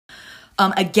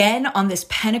again on this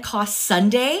Pentecost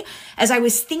Sunday, as I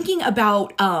was thinking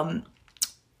about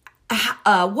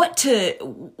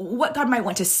what God might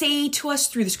want to say to us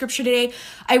through the scripture today.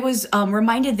 I was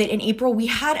reminded that in April we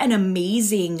had an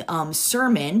amazing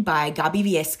sermon by Gabi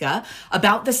Viesca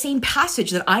about the same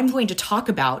passage that I'm going to talk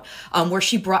about, where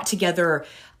she brought together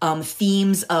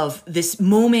themes of this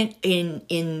moment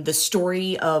in the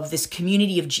story of this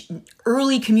community of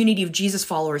early community of Jesus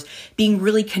followers being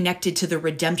really connected to the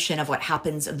redemption of what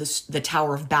happens of the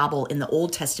Tower of Babel in the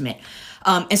Old Testament.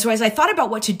 And so as I thought about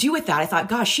what to do with that, I thought,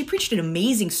 gosh, she preached an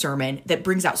amazing sermon that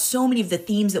brings out so many of the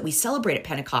themes that we celebrate at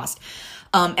Pentecost.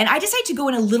 And I decided to go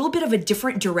in a little bit of a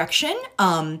different direction.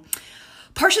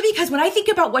 Partially because when I think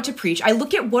about what to preach, I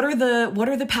look at what are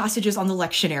the passages on the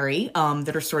lectionary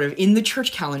that are sort of in the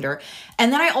church calendar,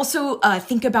 and then I also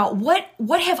think about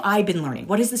what have I been learning,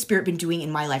 what has the Spirit been doing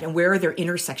in my life, and where are there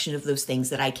intersections of those things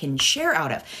that I can share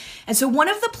out of. And so one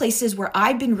of the places where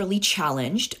I've been really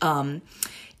challenged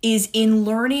is in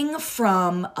learning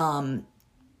from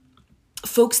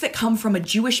folks that come from a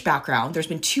Jewish background. There's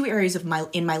been two areas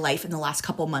in my life in the last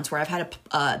couple of months where I've had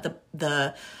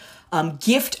the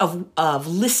gift of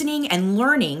listening and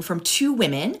learning from two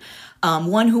women,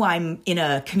 one who I'm in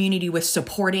a community with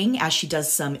supporting as she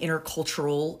does some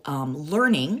intercultural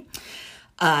learning.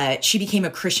 She became a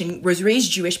Christian, was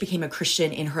raised Jewish, became a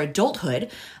Christian in her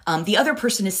adulthood. The other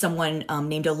person is someone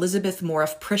named Elizabeth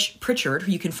Morriff Pritchard,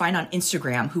 who you can find on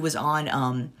Instagram, who was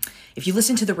on, if you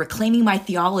listen to the Reclaiming My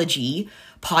Theology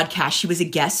podcast, she was a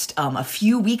guest a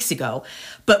few weeks ago.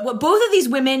 But what both of these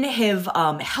women have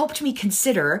helped me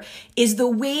consider is the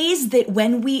ways that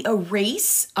when we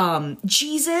erase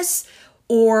Jesus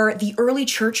or the early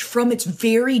church from its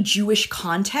very Jewish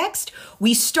context,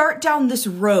 we start down this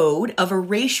road of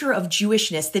erasure of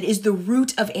Jewishness that is the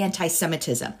root of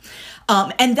anti-Semitism.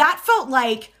 And that felt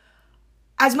like,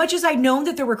 as much as I'd known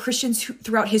that there were Christians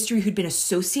throughout history who'd been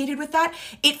associated with that,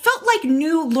 it felt like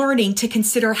new learning to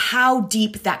consider how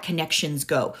deep that connections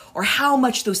go, or how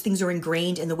much those things are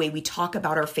ingrained in the way we talk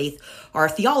about our faith, our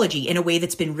theology, in a way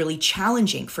that's been really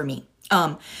challenging for me.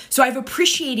 So I've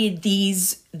appreciated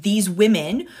these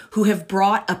women who have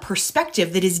brought a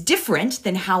perspective that is different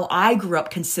than how I grew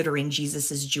up considering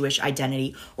Jesus's Jewish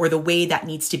identity, or the way that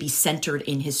needs to be centered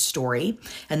in his story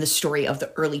and the story of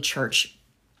the early church.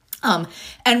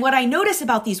 And what I notice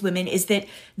about these women is that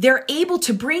they're able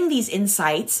to bring these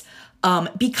insights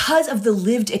because of the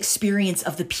lived experience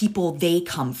of the people they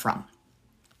come from.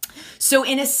 So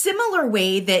in a similar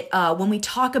way that when we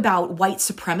talk about white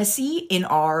supremacy in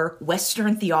our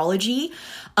Western theology,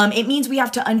 it means we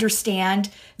have to understand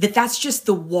that that's just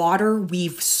the water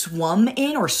we've swam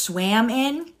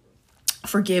in.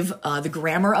 Forgive the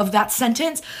grammar of that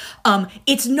sentence.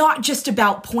 It's not just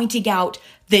about pointing out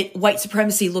that white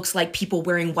supremacy looks like people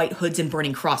wearing white hoods and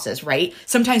burning crosses, right?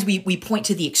 Sometimes we point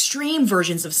to the extreme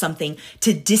versions of something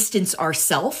to distance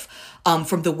ourselves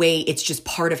from the way it's just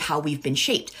part of how we've been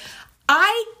shaped.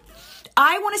 I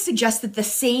want to suggest that the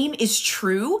same is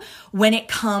true when it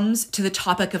comes to the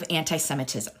topic of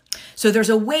anti-Semitism. So there's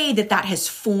a way that has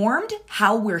formed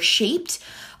how we're shaped,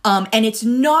 and it's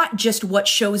not just what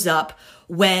shows up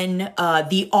when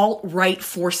the alt-right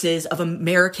forces of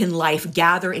American life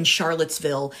gather in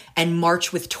Charlottesville and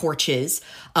march with torches,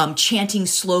 chanting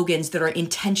slogans that are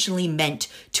intentionally meant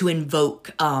to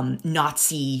invoke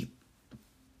Nazi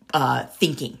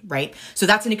thinking, right? So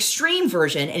that's an extreme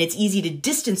version, and it's easy to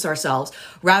distance ourselves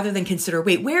rather than consider,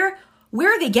 wait, where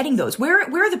are they getting those? Where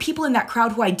are the people in that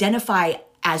crowd who identify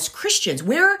as Christians?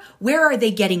 Where are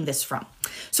they getting this from?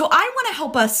 So I want to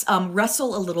help us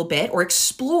wrestle a little bit, or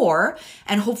explore,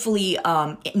 and hopefully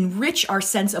enrich our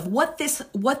sense of what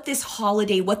this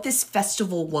holiday, what this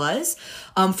festival was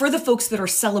for the folks that are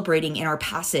celebrating in our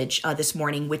passage this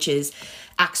morning, which is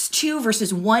Acts 2,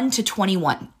 verses 1 to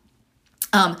 21.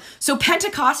 So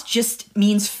Pentecost just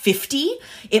means 50.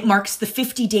 It marks the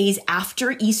 50 days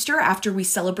after Easter, after we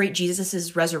celebrate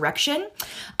Jesus's resurrection.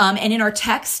 And in our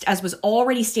text, as was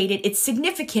already stated, it's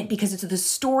significant because it's the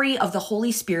story of the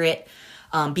Holy Spirit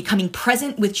becoming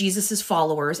present with Jesus's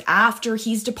followers after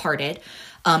he's departed,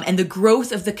 and the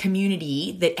growth of the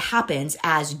community that happens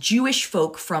as Jewish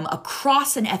folk from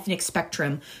across an ethnic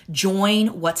spectrum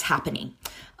join what's happening.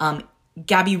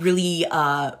 Gabby really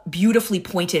beautifully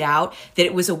pointed out that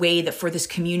it was a way that for this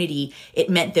community, it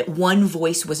meant that one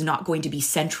voice was not going to be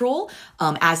central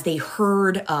as they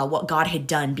heard what God had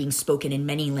done being spoken in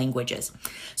many languages.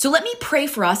 So let me pray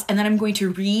for us, and then I'm going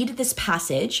to read this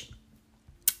passage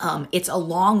It's a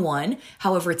long one.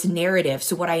 However, it's narrative.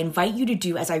 So what I invite you to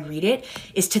do as I read it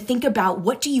is to think about,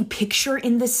 what do you picture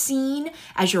in the scene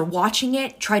as you're watching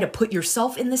it? Try to put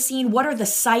yourself in the scene. What are the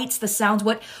sights, the sounds?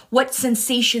 What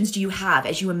sensations do you have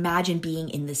as you imagine being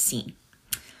in this scene?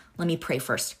 Let me pray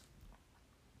first.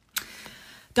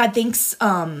 God,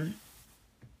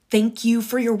 thank you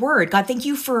for your word. God, thank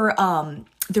you for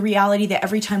the reality that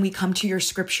every time we come to your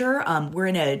scripture, we're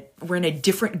in a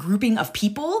different grouping of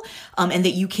people, and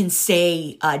that you can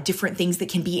say different things that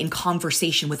can be in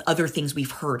conversation with other things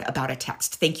we've heard about a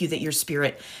text. Thank you that your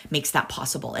spirit makes that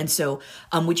possible. And so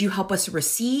would you help us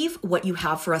receive what you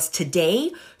have for us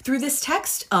today through this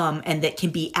text, and that can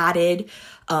be added,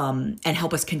 and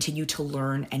help us continue to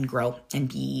learn and grow and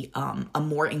be a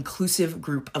more inclusive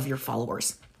group of your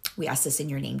followers. We ask this in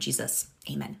your name, Jesus.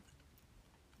 Amen.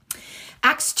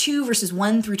 Acts 2, verses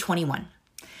 1 through 21.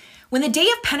 When the day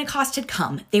of Pentecost had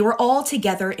come, they were all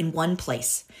together in one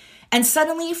place. And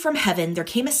suddenly from heaven there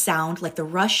came a sound like the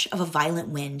rush of a violent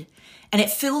wind, and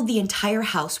it filled the entire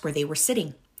house where they were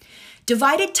sitting.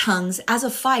 Divided tongues as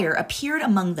of fire appeared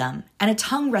among them, and a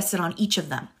tongue rested on each of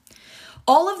them.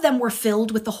 All of them were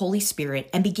filled with the Holy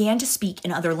Spirit and began to speak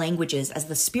in other languages as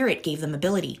the Spirit gave them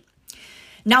ability.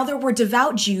 Now there were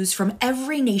devout Jews from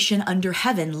every nation under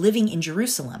heaven living in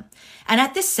Jerusalem. And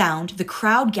at this sound, the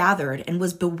crowd gathered and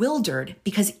was bewildered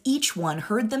because each one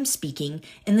heard them speaking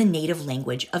in the native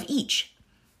language of each.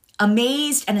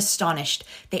 Amazed and astonished,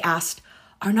 they asked,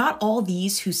 "Are not all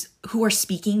these who are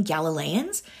speaking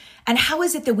Galileans? And how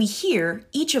is it that we hear,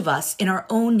 each of us, in our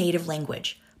own native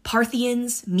language?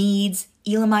 Parthians, Medes,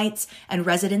 Elamites, and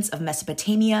residents of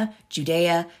Mesopotamia,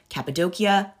 Judea,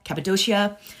 Cappadocia,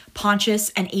 Pontus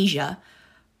and Asia,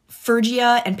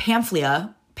 Phrygia and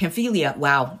Pamphylia,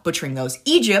 wow, butchering those,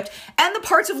 Egypt, and the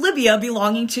parts of Libya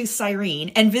belonging to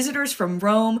Cyrene, and visitors from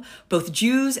Rome, both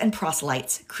Jews and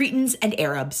proselytes, Cretans and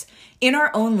Arabs. In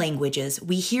our own languages,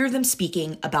 we hear them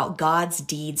speaking about God's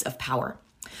deeds of power."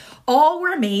 All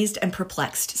were amazed and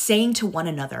perplexed, saying to one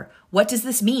another, "What does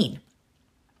this mean?"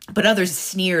 But others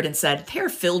sneered and said, "They are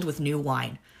filled with new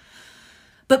wine."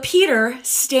 But Peter,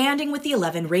 standing with the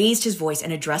 11, raised his voice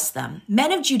and addressed them.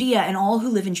 "Men of Judea and all who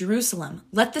live in Jerusalem,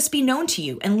 let this be known to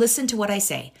you, and listen to what I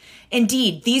say.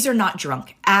 Indeed, these are not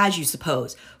drunk, as you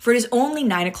suppose, for it is only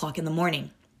 9 o'clock in the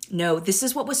morning. No, this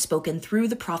is what was spoken through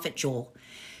the prophet Joel.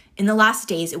 In the last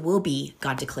days it will be,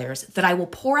 God declares, that I will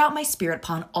pour out my spirit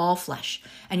upon all flesh,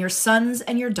 and your sons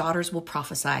and your daughters will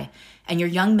prophesy, and your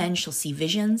young men shall see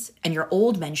visions, and your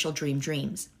old men shall dream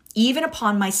dreams. Even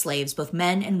upon my slaves, both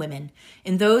men and women,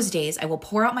 in those days I will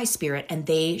pour out my spirit, and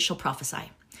they shall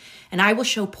prophesy. And I will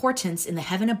show portents in the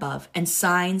heaven above, and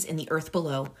signs in the earth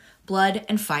below, blood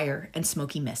and fire and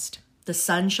smoky mist. The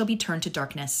sun shall be turned to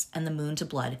darkness, and the moon to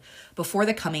blood, before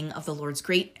the coming of the Lord's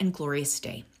great and glorious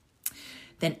day.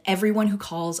 Then everyone who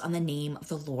calls on the name of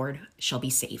the Lord shall be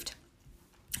saved."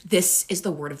 This is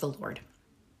the word of the Lord.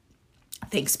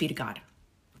 Thanks be to God.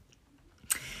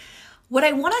 What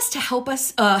I want us to help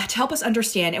us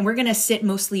understand, and we're going to sit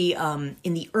mostly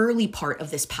in the early part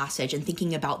of this passage and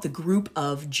thinking about the group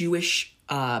of Jewish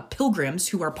pilgrims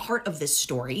who are part of this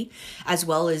story, as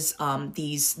well as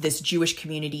this Jewish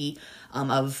community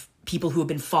of people who have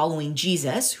been following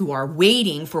Jesus, who are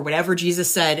waiting for whatever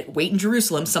Jesus said, wait in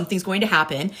Jerusalem, something's going to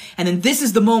happen. And then this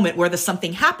is the moment where the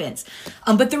something happens.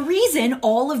 But the reason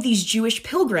all of these Jewish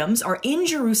pilgrims are in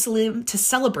Jerusalem to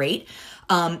celebrate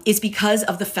is because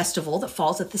of the festival that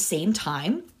falls at the same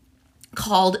time,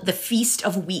 called the Feast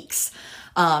of Weeks.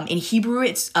 In Hebrew,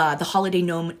 it's the holiday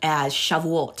known as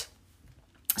Shavuot.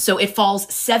 So it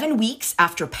falls 7 weeks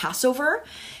after Passover,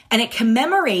 and it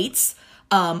commemorates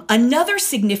another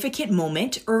significant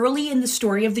moment early in the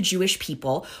story of the Jewish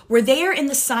people, where they are in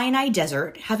the Sinai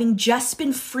desert, having just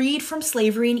been freed from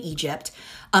slavery in Egypt,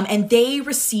 and they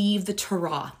receive the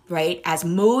Torah, right? As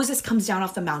Moses comes down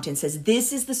off the mountain, says,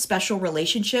 this is the special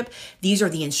relationship. These are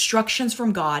the instructions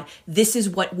from God. This is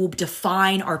what will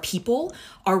define our people,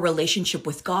 our relationship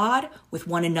with God, with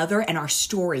one another, and our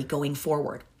story going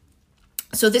forward.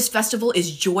 So this festival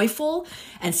is joyful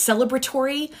and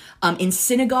celebratory. In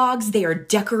synagogues, they are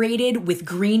decorated with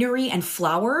greenery and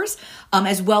flowers,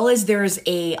 as well as there's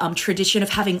a tradition of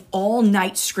having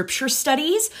all-night scripture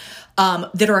studies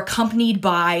that are accompanied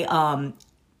by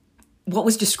what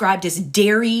was described as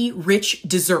dairy-rich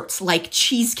desserts, like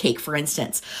cheesecake, for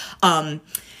instance.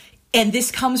 And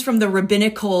this comes from the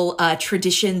rabbinical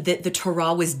tradition that the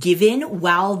Torah was given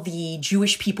while the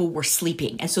Jewish people were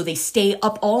sleeping. And so they stay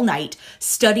up all night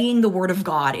studying the word of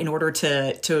God in order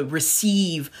to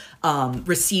receive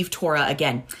Torah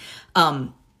again.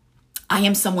 I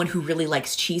am someone who really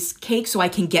likes cheesecake, so I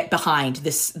can get behind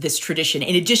this tradition,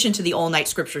 in addition to the all-night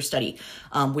scripture study,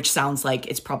 which sounds like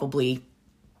it's probably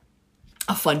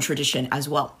a fun tradition as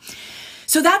well.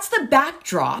 So that's the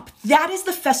backdrop. That is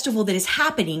the festival that is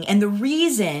happening, and the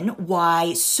reason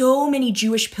why so many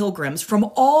Jewish pilgrims from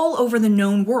all over the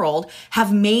known world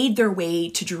have made their way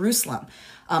to Jerusalem.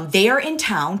 They are in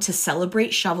town to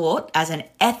celebrate Shavuot as an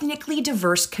ethnically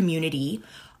diverse community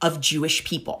of Jewish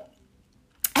people.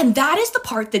 And that is the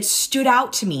part that stood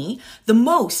out to me the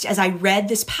most as I read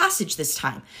this passage this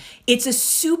time. It's a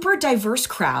super diverse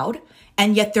crowd,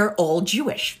 and yet they're all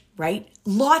Jewish, right?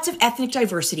 Lots of ethnic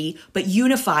diversity, but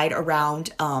unified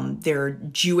around their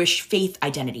Jewish faith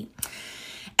identity.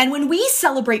 And when we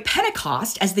celebrate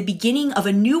Pentecost as the beginning of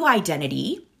a new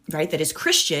identity, right, that is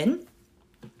Christian,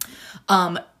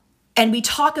 and we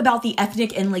talk about the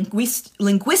ethnic and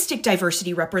linguistic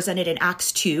diversity represented in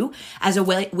Acts 2 as a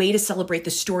way to celebrate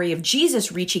the story of Jesus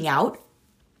reaching out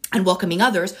and welcoming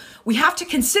others, we have to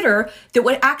consider that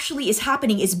what actually is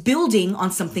happening is building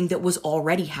on something that was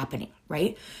already happening,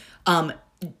 right?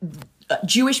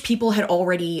 Jewish people had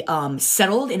already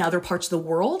settled in other parts of the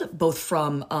world, both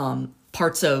from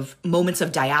moments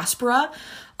of diaspora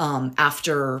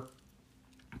after...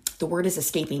 the word is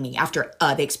escaping me, after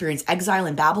they experience exile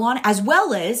in Babylon, as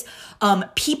well as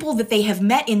people that they have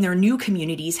met in their new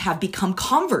communities have become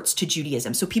converts to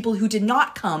Judaism. So people who did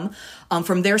not come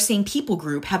from their same people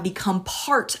group have become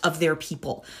part of their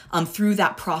people through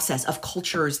that process of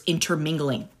cultures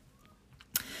intermingling.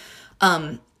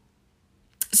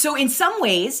 So in some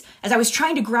ways, as I was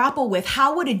trying to grapple with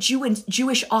how would a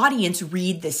Jewish audience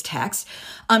read this text,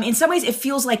 in some ways it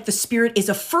feels like the Spirit is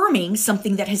affirming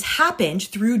something that has happened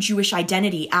through Jewish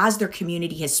identity as their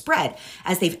community has spread,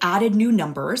 as they've added new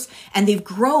numbers and they've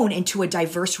grown into a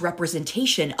diverse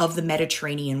representation of the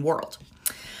Mediterranean world.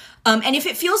 And if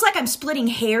it feels like I'm splitting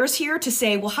hairs here to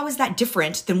say, well, how is that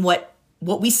different than what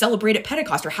we celebrate at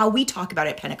Pentecost or how we talk about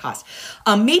it at Pentecost?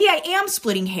 Maybe I am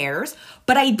splitting hairs,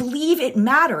 but I believe it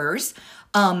matters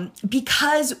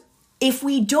because if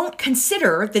we don't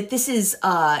consider that this is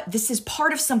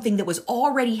part of something that was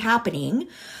already happening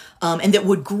and that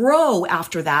would grow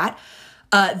after that,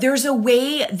 there's a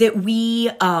way that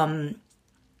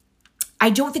I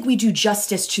don't think we do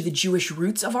justice to the Jewish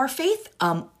roots of our faith,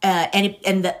 and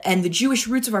the Jewish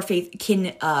roots of our faith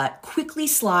can quickly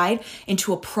slide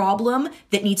into a problem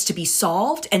that needs to be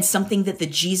solved and something that the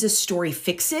Jesus story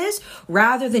fixes,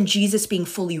 rather than Jesus being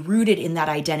fully rooted in that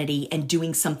identity and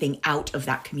doing something out of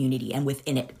that community and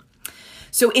within it.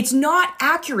 So it's not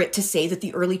accurate to say that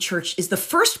the early church is the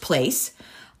first place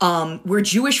where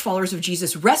Jewish followers of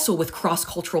Jesus wrestle with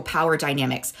cross-cultural power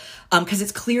dynamics, because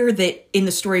it's clear that in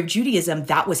the story of Judaism,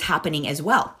 that was happening as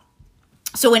well.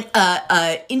 So an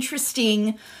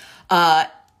interesting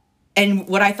and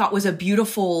what I thought was a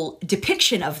beautiful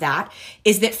depiction of that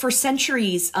is that for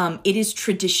centuries, it is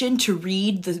tradition to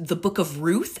read the book of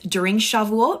Ruth during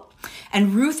Shavuot.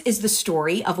 And Ruth is the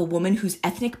story of a woman whose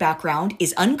ethnic background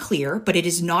is unclear, but it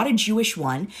is not a Jewish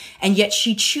one. And yet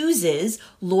she chooses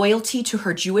loyalty to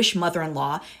her Jewish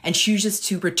mother-in-law and chooses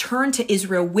to return to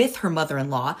Israel with her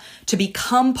mother-in-law to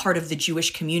become part of the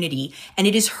Jewish community. And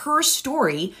it is her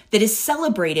story that is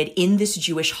celebrated in this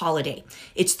Jewish holiday.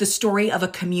 It's the story of a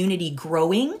community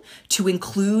growing to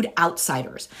include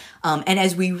outsiders. And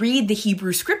as we read the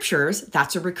Hebrew scriptures,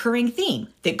 that's a recurring theme,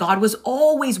 that God was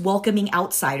always welcoming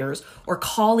outsiders or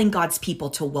calling God's people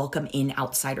to welcome in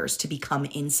outsiders, to become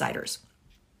insiders.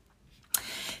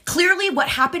 Clearly, what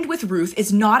happened with Ruth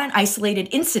is not an isolated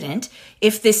incident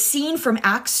if this scene from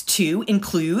Acts 2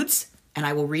 includes, and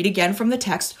I will read again from the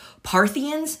text,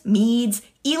 Parthians, Medes,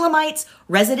 Elamites,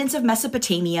 residents of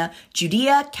Mesopotamia,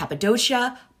 Judea,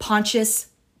 Cappadocia, Pontus,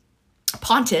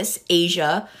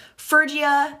 Asia,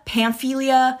 Phrygia,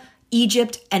 Pamphylia,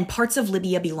 Egypt, and parts of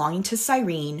Libya belonging to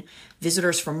Cyrene,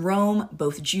 visitors from Rome,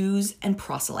 both Jews and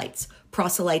proselytes.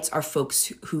 Proselytes are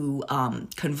folks who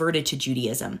converted to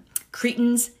Judaism,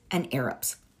 Cretans and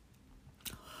Arabs.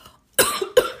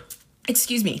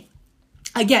 Excuse me.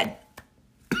 Again.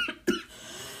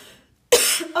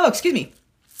 Oh, excuse me.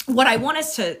 What I want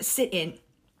us to sit in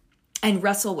and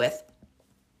wrestle with,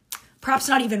 perhaps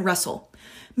not even wrestle,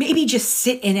 maybe just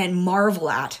sit in and marvel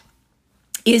at,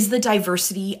 is the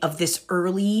diversity of this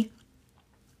early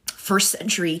first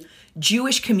century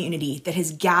Jewish community that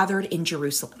has gathered in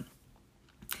Jerusalem.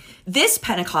 This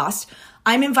Pentecost,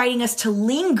 I'm inviting us to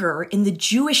linger in the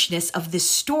Jewishness of this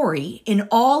story in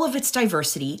all of its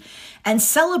diversity and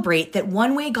celebrate that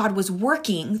one way God was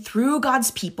working through God's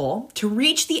people to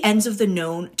reach the ends of the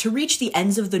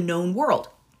known world.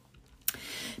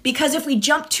 Because if we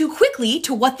jump too quickly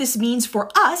to what this means for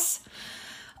us,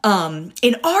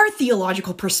 In our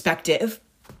theological perspective,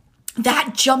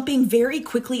 that jumping very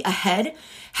quickly ahead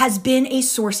has been a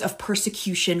source of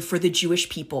persecution for the Jewish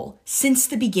people since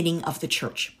the beginning of the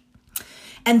church.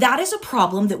 And that is a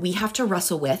problem that we have to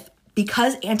wrestle with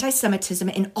because anti-Semitism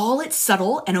in all its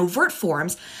subtle and overt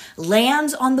forms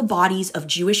lands on the bodies of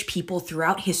Jewish people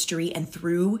throughout history and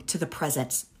through to the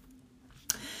present.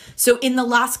 So in the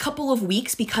last couple of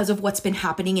weeks, because of what's been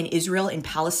happening in Israel and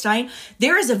Palestine,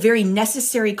 there is a very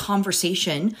necessary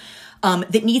conversation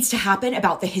that needs to happen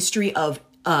about the history of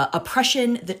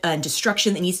oppression and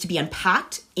destruction that needs to be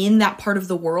unpacked in that part of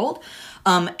the world,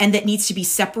 and that needs to be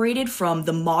separated from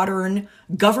the modern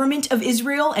government of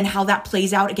Israel and how that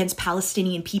plays out against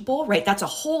Palestinian people, right? That's a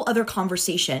whole other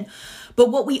conversation.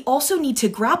 But what we also need to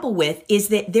grapple with is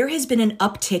that there has been an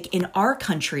uptick in our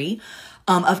country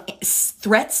of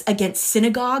threats against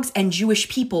synagogues and Jewish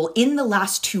people in the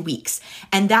last 2 weeks.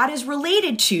 And that is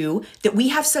related to that we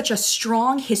have such a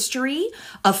strong history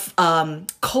of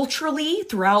culturally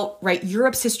throughout, right,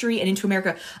 Europe's history and into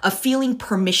America, of feeling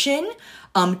permission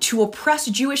to oppress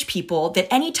Jewish people, that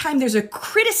anytime there's a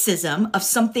criticism of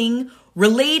something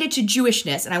related to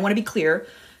Jewishness, and I want to be clear,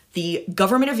 the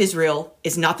government of Israel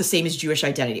is not the same as Jewish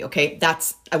identity, okay?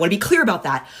 I want to be clear about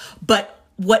that. But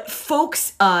what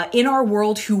folks in our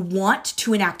world who want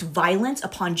to enact violence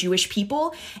upon Jewish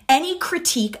people, any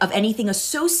critique of anything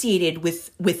associated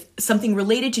with something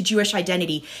related to Jewish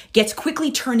identity gets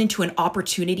quickly turned into an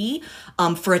opportunity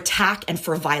for attack and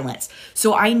for violence.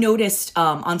 So I noticed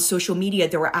on social media,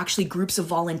 there were actually groups of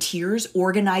volunteers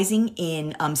organizing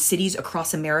in cities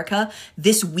across America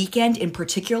this weekend in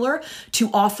particular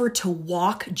to offer to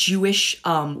walk Jewish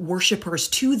worshipers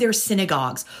to their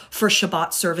synagogues for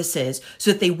Shabbat services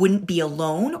so that they wouldn't be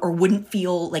alone or wouldn't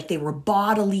feel like they were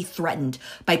bodily threatened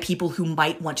by people who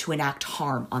might want to enact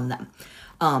harm on them.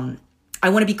 I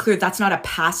want to be clear, that's not a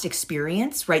past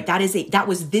experience, right? That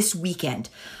was this weekend.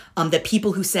 That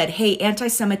people who said, hey,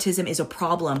 anti-Semitism is a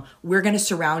problem. We're going to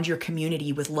surround your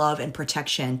community with love and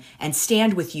protection and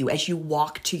stand with you as you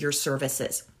walk to your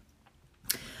services.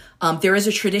 There is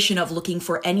a tradition of looking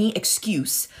for any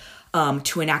excuse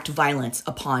to enact violence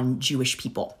upon Jewish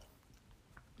people.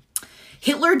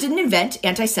 Hitler didn't invent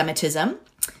anti-Semitism.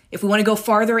 If we want to go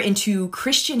farther into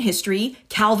Christian history,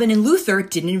 Calvin and Luther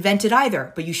didn't invent it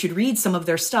either, but you should read some of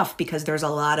their stuff because there's a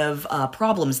lot of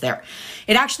problems there.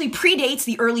 It actually predates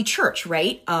the early church,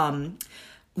 right?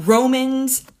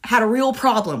 Romans had a real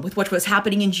problem with what was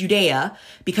happening in Judea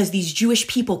because these Jewish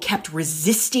people kept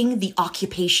resisting the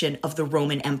occupation of the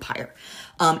Roman Empire.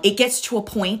 It gets to a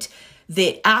point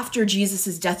that after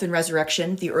Jesus' death and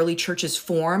resurrection, the early church is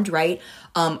formed, right?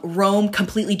 Rome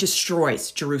completely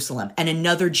destroys Jerusalem and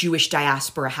another Jewish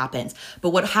diaspora happens. But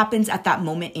what happens at that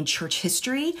moment in church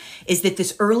history is that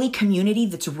this early community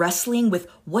that's wrestling with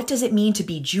what does it mean to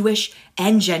be Jewish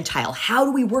and Gentile? How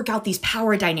do we work out these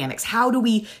power dynamics? How do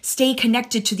we stay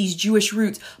connected to these Jewish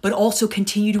roots, but also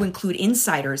continue to include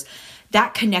insiders?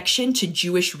 That connection to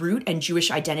Jewish root and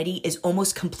Jewish identity is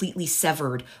almost completely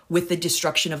severed with the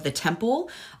destruction of the temple.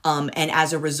 And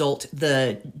as a result,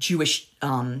 the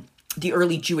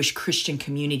early Jewish Christian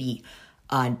community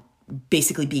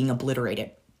basically being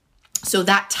obliterated. So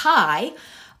that tie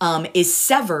is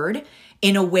severed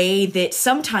in a way that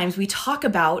sometimes we talk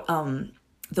about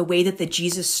the way that the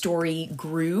Jesus story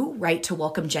grew, right, to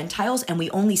welcome Gentiles, and we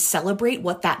only celebrate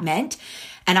what that meant.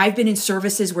 And I've been in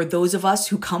services where those of us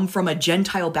who come from a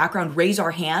Gentile background raise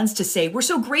our hands to say, we're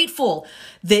so grateful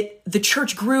that the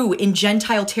church grew in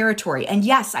Gentile territory. And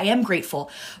yes, I am grateful.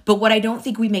 But what I don't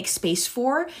think we make space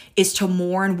for is to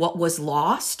mourn what was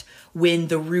lost when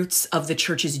the roots of the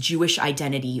church's Jewish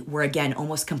identity were, again,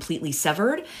 almost completely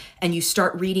severed. And you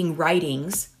start reading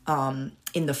writings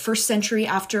in the first century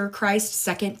after Christ,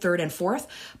 second, third, and fourth,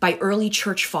 by early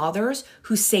church fathers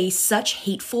who say such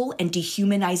hateful and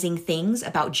dehumanizing things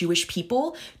about Jewish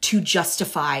people to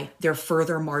justify their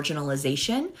further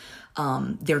marginalization,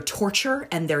 their torture,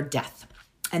 and their death.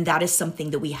 And that is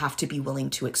something that we have to be willing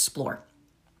to explore.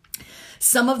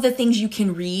 Some of the things you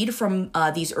can read from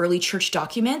these early church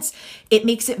documents, it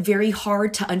makes it very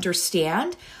hard to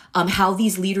understand how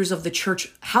these leaders of the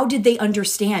church, how did they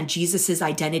understand Jesus's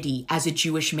identity as a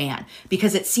Jewish man?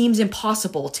 Because it seems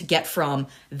impossible to get from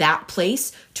that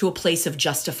place to a place of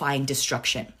justifying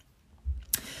destruction.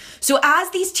 So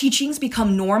as these teachings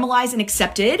become normalized and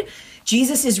accepted,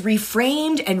 Jesus is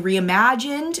reframed and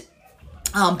reimagined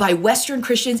by Western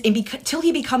Christians until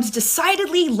he becomes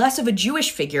decidedly less of a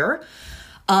Jewish figure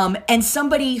and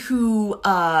somebody who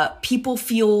people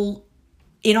feel,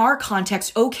 in our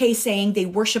context, okay saying they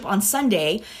worship on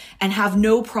Sunday and have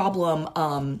no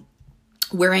problem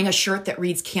wearing a shirt that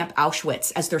reads Camp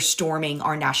Auschwitz as they're storming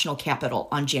our national capital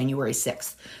on January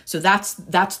 6th. So that's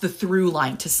the through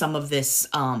line to some of this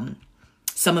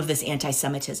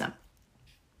anti-Semitism.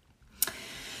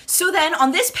 So then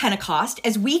on this Pentecost,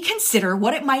 as we consider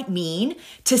what it might mean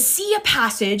to see a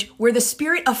passage where the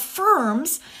Spirit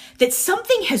affirms that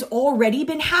something has already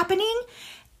been happening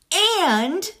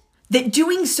and that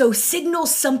doing so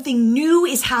signals something new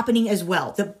is happening as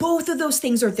well, that both of those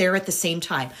things are there at the same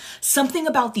time. Something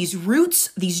about these roots,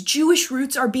 these Jewish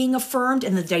roots are being affirmed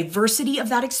and the diversity of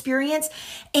that experience,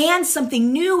 and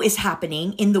something new is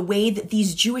happening in the way that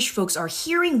these Jewish folks are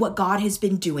hearing what God has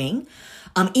been doing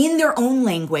in their own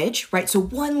language, right? So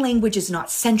one language is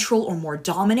not central or more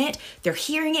dominant. They're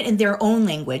hearing it in their own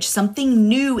language. Something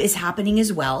new is happening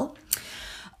as well.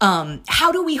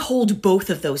 How do we hold both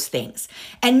of those things?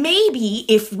 And maybe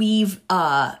if we've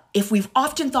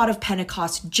often thought of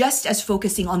Pentecost just as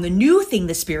focusing on the new thing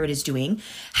the Spirit is doing,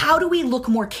 how do we look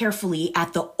more carefully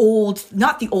at the old,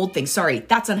 not the old thing, sorry,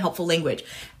 that's unhelpful language,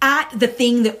 at the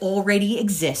thing that already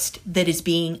exists that is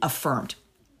being affirmed?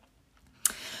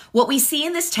 What we see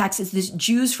in this text is that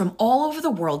Jews from all over the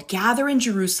world gather in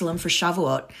Jerusalem for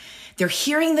Shavuot. They're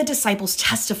hearing the disciples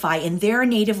testify in their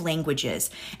native languages,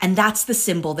 and that's the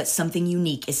symbol that something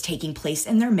unique is taking place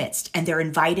in their midst, and they're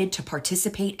invited to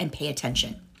participate and pay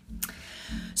attention.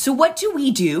 So what do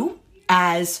we do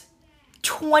as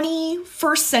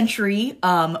 21st century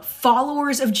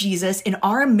followers of Jesus in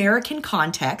our American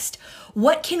context?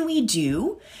 What can we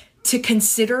do to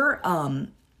consider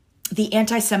the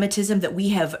anti-Semitism that we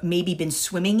have maybe been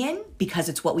swimming in because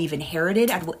it's what we've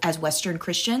inherited as Western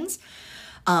Christians?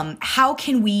 How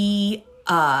can we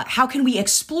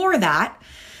explore that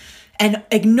and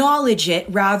acknowledge it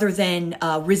rather than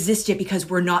resist it because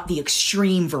we're not the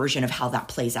extreme version of how that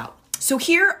plays out? So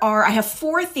I have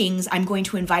 4 things I'm going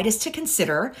to invite us to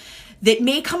consider that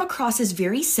may come across as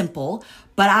very simple,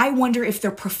 but I wonder if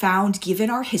they're profound given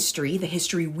our history, the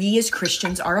history we as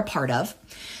Christians are a part of,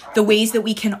 the ways that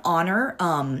we can honor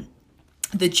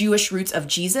the Jewish roots of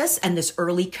Jesus and this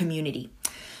early community.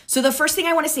 So the first thing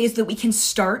I want to say is that we can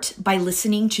start by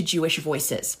listening to Jewish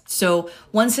voices. So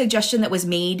one suggestion that was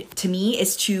made to me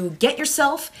is to get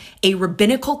yourself a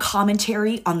rabbinical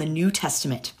commentary on the New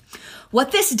Testament.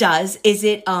 What this does is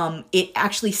it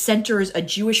actually centers a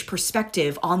Jewish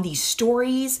perspective on these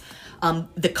stories,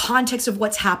 the context of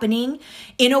what's happening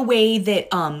in a way that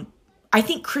I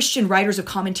think Christian writers of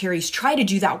commentaries try to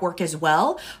do that work as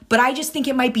well, but I just think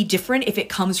it might be different if it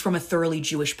comes from a thoroughly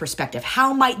Jewish perspective.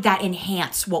 How might that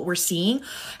enhance what we're seeing?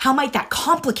 How might that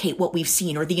complicate what we've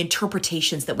seen or the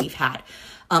interpretations that we've had?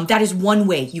 That is one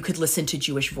way you could listen to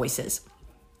Jewish voices.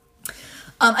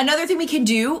 Another thing we can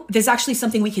do, there's actually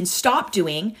something we can stop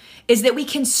doing, is that we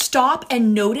can stop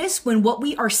and notice when what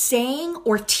we are saying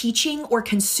or teaching or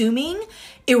consuming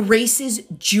erases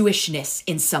Jewishness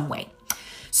in some way.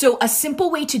 So a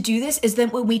simple way to do this is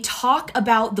that when we talk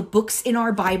about the books in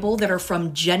our Bible that are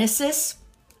from Genesis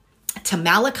to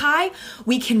Malachi,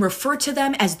 we can refer to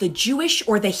them as the Jewish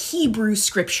or the Hebrew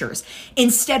scriptures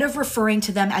instead of referring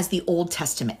to them as the Old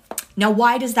Testament. Now,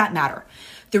 why does that matter?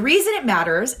 The reason it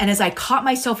matters, and as I caught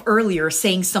myself earlier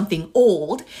saying something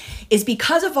old, is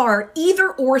because of our either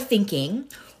or thinking.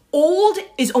 Old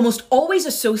is almost always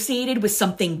associated with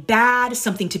something bad,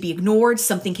 something to be ignored,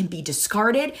 something can be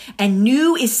discarded, and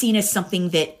new is seen as something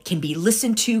that can be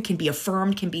listened to, can be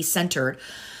affirmed, can be centered.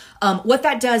 What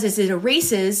that does is it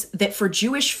erases that for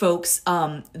Jewish folks,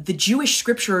 the Jewish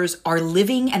scriptures are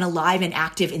living and alive and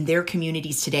active in their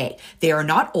communities today. They are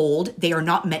not old. They are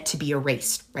not meant to be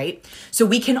erased, right? So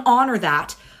we can honor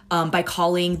that by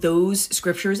calling those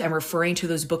scriptures and referring to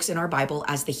those books in our Bible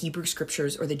as the Hebrew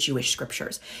scriptures or the Jewish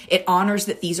scriptures. It honors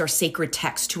that these are sacred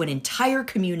texts to an entire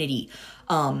community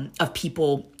of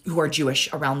people who are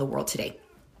Jewish around the world today.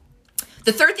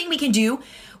 The third thing we can do,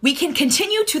 we can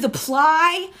continue to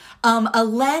apply a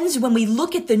lens when we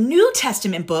look at the New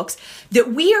Testament books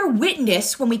that we are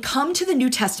witness when we come to the New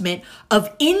Testament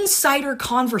of insider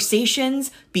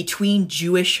conversations between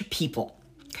Jewish people.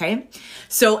 Okay,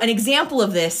 so an example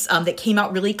of this that came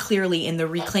out really clearly in the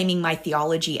Reclaiming My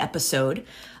Theology episode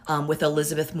with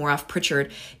Elizabeth Moraff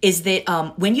Pritchard is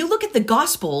that when you look at the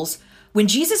Gospels, when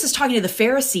Jesus is talking to the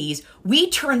Pharisees, we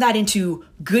turn that into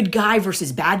good guy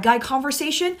versus bad guy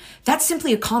conversation. That's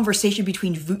simply a conversation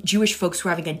between Jewish folks who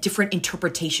are having a different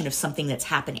interpretation of something that's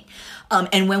happening.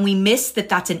 And when we miss that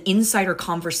that's an insider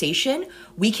conversation,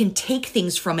 we can take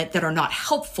things from it that are not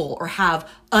helpful or have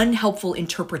unhelpful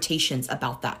interpretations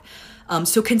about that.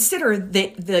 So consider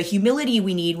that the humility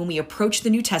we need when we approach the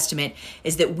New Testament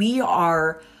is that we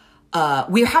are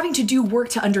we're having to do work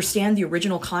to understand the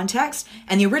original context.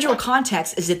 And the original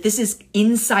context is that this is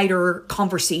insider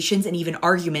conversations and even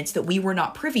arguments that we were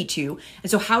not privy to. And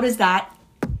so what does that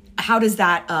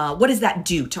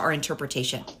do to our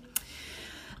interpretation?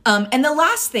 And the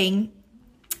last thing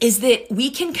is that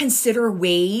we can consider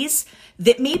ways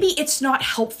that maybe it's not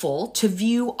helpful to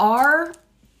view our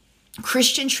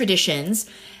Christian traditions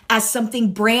as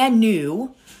something brand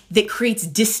new that creates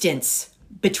distance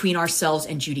between ourselves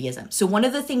and Judaism. So one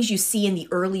of the things you see in the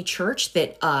early church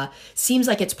that seems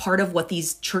like it's part of what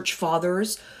these church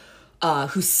fathers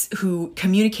who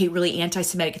communicate really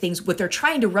anti-Semitic things, what they're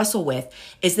trying to wrestle with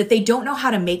is that they don't know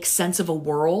how to make sense of a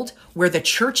world where the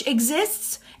church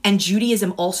exists and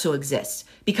Judaism also exists.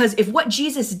 Because if what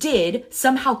Jesus did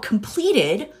somehow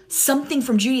completed something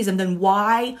from Judaism, then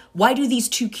why do these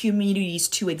two communities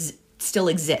still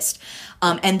exist?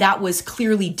 And that was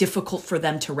clearly difficult for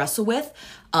them to wrestle with.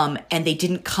 And they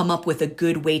didn't come up with a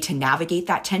good way to navigate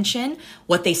that tension.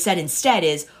 What they said instead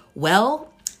is,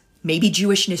 well, maybe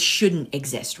Jewishness shouldn't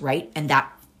exist, right? And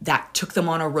that took them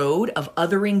on a road of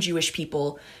othering Jewish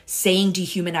people, saying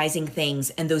dehumanizing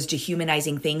things, and those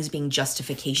dehumanizing things being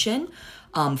justification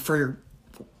for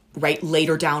right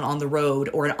later down on the road,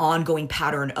 or an ongoing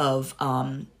pattern of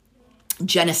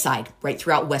genocide right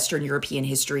throughout Western European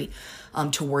history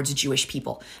towards Jewish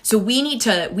people. So we need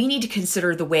to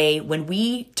consider the way when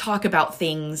we talk about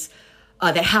things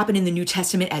that happen in the New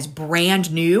Testament as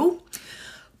brand new.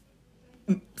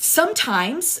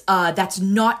 Sometimes that's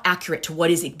not accurate to what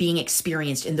is being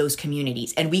experienced in those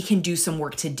communities. And we can do some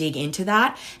work to dig into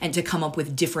that and to come up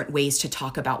with different ways to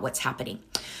talk about what's happening.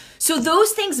 So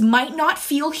those things might not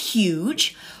feel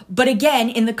huge, but again,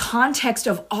 in the context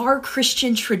of our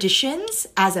Christian traditions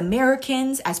as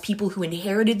Americans, as people who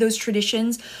inherited those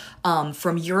traditions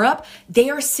from Europe,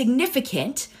 they are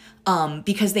significant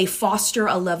because they foster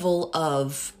a level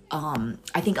of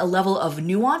I think a level of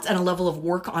nuance and a level of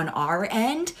work on our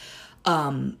end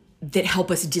that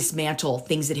help us dismantle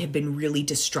things that have been really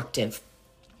destructive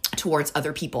towards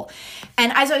other people.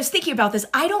 And as I was thinking about this,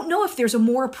 I don't know if there's a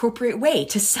more appropriate way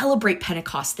to celebrate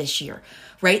Pentecost this year,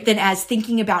 right? Than as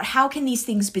thinking about how can these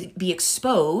things be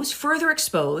exposed, further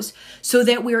exposed, so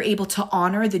that we're able to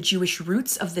honor the Jewish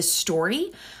roots of this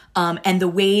story. And the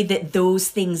way that those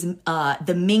things,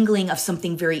 the mingling of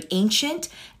something very ancient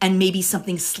and maybe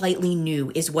something slightly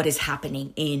new is what is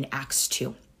happening in Acts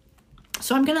 2.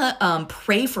 So I'm going to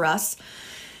pray for us,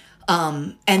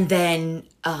 and then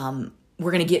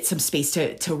we're going to get some space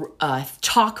to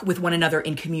talk with one another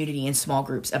in community and small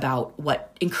groups about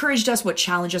what encouraged us, what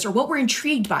challenged us, or what we're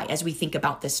intrigued by as we think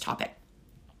about this topic.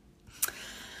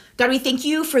 God, we thank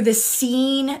you for this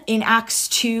scene in Acts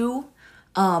 2,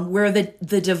 where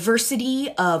the diversity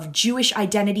of Jewish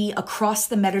identity across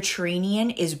the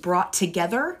Mediterranean is brought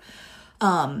together.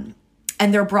 And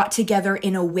they're brought together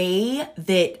in a way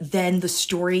that then the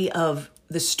story of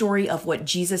what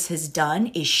Jesus has done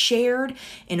is shared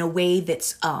in a way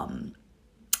that's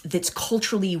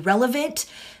culturally relevant,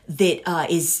 that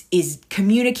is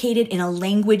communicated in a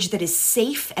language that is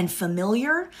safe and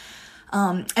familiar.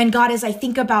 And God, as I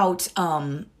think about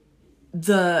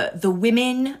the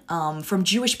women from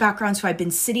Jewish backgrounds who I've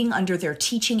been sitting under their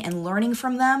teaching and learning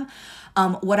from them,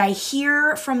 what I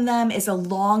hear from them is a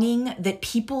longing that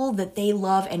people that they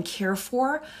love and care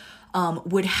for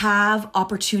would have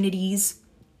opportunities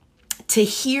to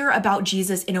hear about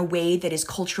Jesus in a way that is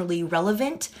culturally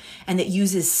relevant and that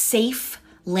uses safe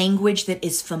language that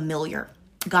is familiar.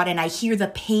 God, and I hear the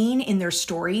pain in their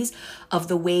stories of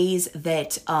the ways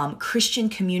that Christian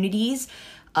communities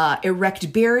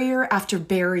erect barrier after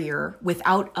barrier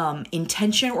without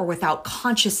intention or without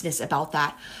consciousness about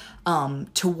that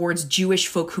towards Jewish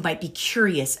folk who might be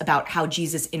curious about how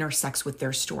Jesus intersects with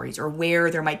their stories or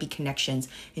where there might be connections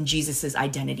in Jesus's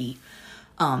identity.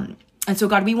 And so,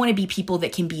 God, we want to be people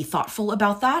that can be thoughtful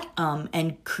about that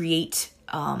and create,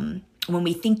 when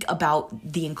we think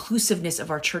about the inclusiveness of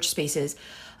our church spaces,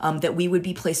 that we would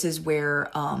be places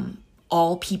where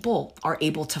all people are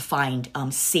able to find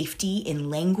safety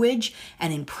in language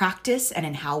and in practice and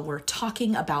in how we're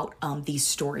talking about these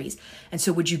stories. And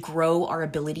so would you grow our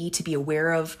ability to be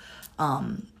aware of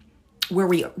where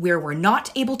we're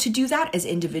not able to do that as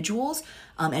individuals,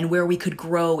 and where we could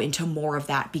grow into more of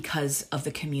that because of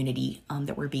the community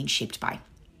that we're being shaped by.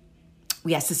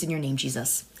 We ask this in your name,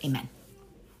 Jesus. Amen.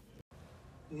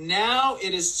 Now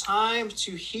it is time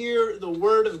to hear the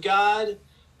word of God.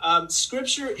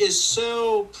 Scripture is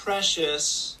so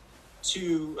precious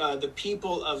to the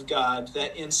people of God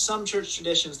that in some church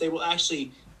traditions, they will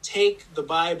actually take the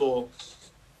Bible,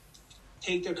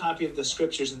 take their copy of the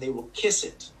scriptures, and they will kiss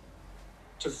it.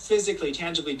 to physically,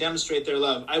 tangibly demonstrate their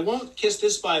love. I won't kiss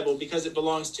this Bible because it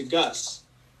belongs to Gus,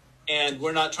 and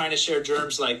we're not trying to share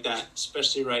germs like that,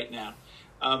 especially right now.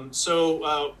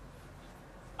 So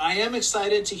I am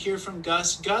excited to hear from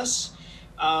Gus. Gus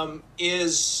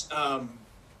is a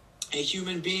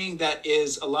human being that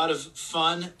is a lot of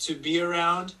fun to be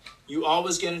around. You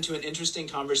always get into an interesting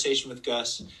conversation with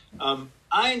Gus.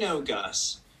 I know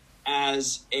Gus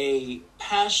as a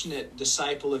passionate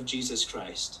disciple of Jesus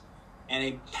Christ and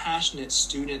a passionate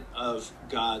student of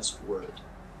God's word.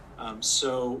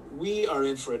 So we are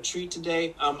in for a treat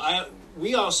today.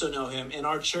 We also know him in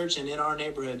our church and in our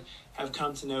neighborhood, have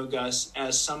come to know Gus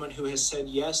as someone who has said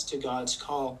yes to God's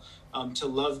call to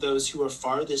love those who are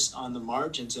farthest on the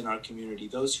margins in our community,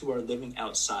 those who are living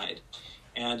outside.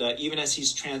 And even as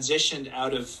he's transitioned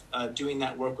out of doing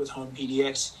that work with Home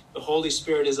PDX, the Holy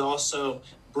Spirit is also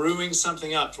brewing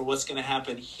something up for what's going to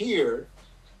happen here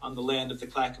on the land of the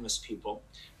Clackamas people.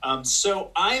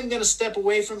 So I am going to step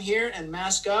away from here and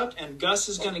mask up, and Gus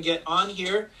is going to get on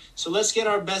here. So let's get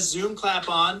our best Zoom clap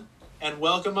on and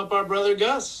welcome up our brother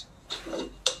Gus.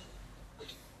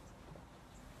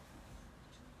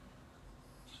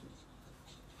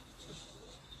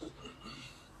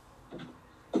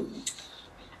 Good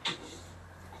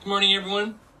morning,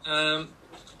 everyone. All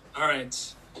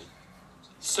right.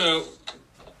 So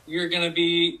you're going to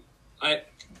be,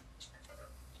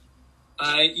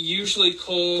 I usually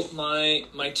pull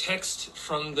my text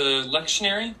from the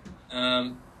lectionary.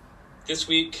 This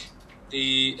week,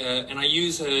 and I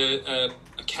use a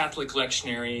Catholic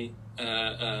lectionary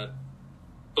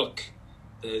book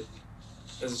that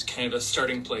is kind of a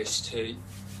starting place to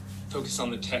focus on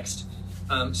the text.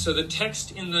 So the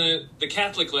text in the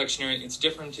Catholic lectionary, it's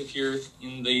different if you're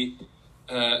in the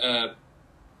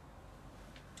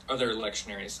other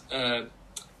lectionaries,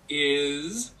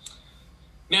 is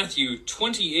Matthew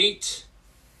 28,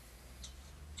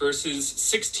 verses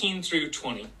 16 through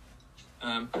 20.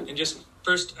 And just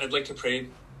first, I'd like to pray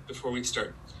before we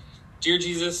start. Dear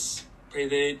Jesus, pray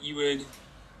that you would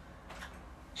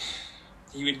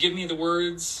give me the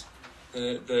words,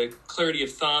 the clarity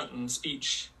of thought and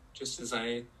speech, just as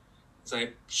I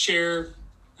share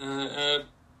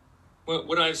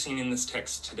what I've seen in this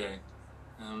text today.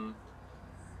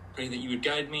 Pray that you would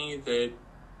guide me, that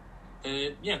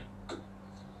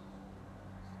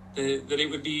it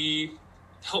would be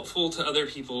helpful to other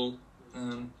people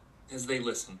as they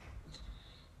listen.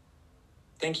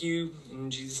 Thank you, in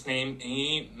Jesus' name,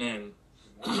 amen.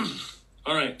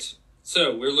 All right,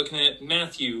 so we're looking at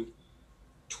Matthew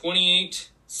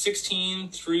 28, 16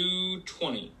 through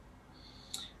 20.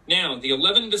 Now, the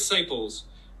 11 disciples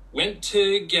went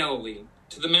to Galilee,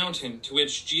 to the mountain to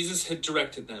which Jesus had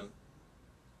directed them.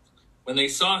 When they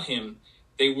saw him,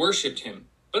 they worshipped him,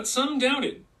 but some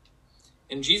doubted.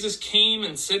 And Jesus came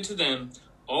and said to them,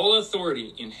 "All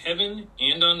authority in heaven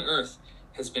and on earth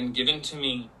has been given to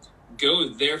me. Go,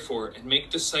 therefore, and make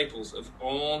disciples of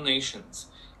all nations,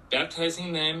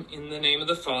 baptizing them in the name of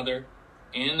the Father,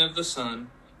 and of the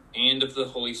Son, and of the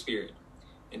Holy Spirit,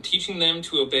 and teaching them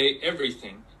to obey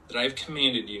everything that I have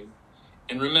commanded you.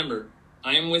 And remember,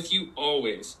 I am with you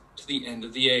always to the end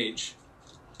of the age."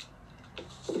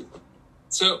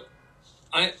 So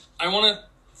I want to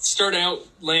start out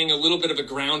laying a little bit of a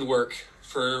groundwork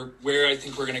for where I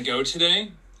think we're going to go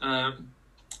today. I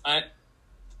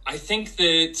think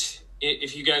that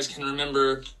if you guys can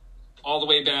remember all the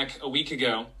way back a week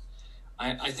ago,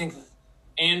 I think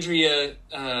Andrea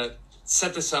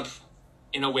set this up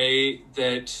in a way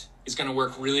that is going to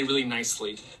work really, really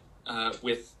nicely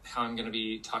with how I'm going to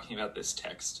be talking about this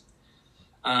text.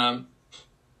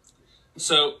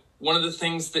 So one of the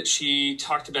things that she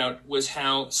talked about was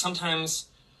how sometimes,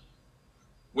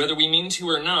 whether we mean to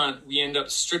or not, we end up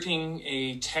stripping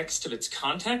a text of its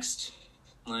context.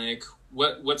 Like,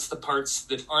 what's the parts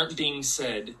that aren't being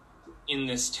said in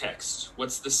this text?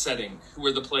 What's the setting? Who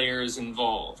are the players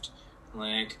involved?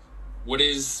 Like, what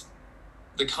is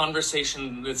the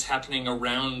conversation that's happening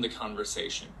around the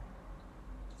conversation?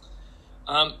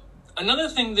 Another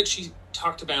thing that she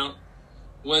talked about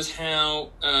was how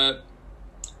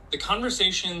the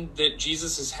conversation that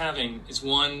Jesus is having is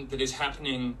one that is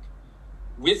happening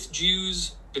with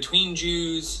Jews, between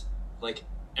Jews, like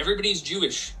everybody's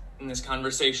Jewish in this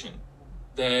conversation.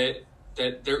 That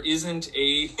there isn't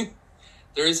a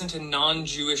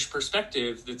non-Jewish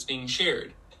perspective that's being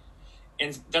shared.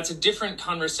 And that's a different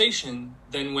conversation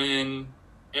than when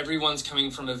everyone's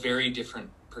coming from a very different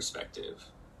perspective.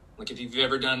 Like if you've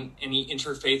ever done any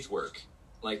interfaith work,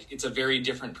 like it's a very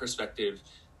different perspective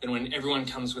than when everyone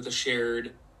comes with a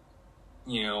shared,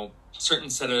 certain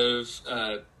set of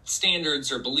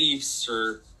standards or beliefs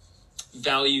or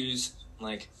values,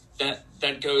 like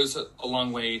that goes a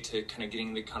long way to kind of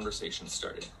getting the conversation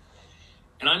started.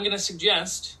 And I'm going to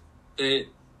suggest that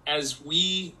as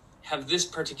we have this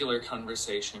particular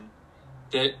conversation,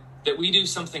 that we do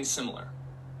something similar.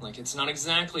 Like, it's not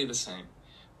exactly the same,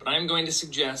 but I'm going to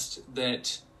suggest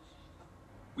that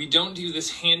we don't do this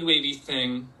hand-wavy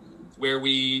thing where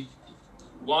we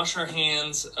wash our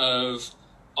hands of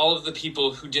all of the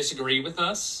people who disagree with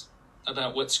us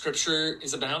about what Scripture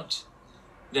is about,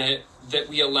 that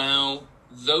we allow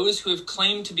those who have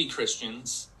claimed to be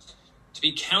Christians to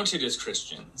be counted as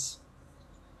Christians.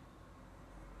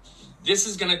 This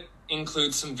is going to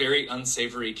include some very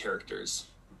unsavory characters.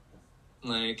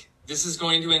 Like, this is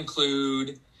going to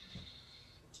include,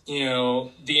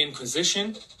 the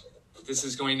Inquisition. This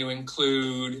is going to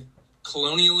include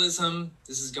colonialism.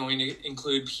 This is going to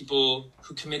include people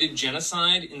who committed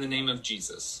genocide in the name of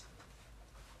Jesus.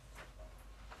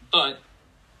 But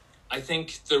I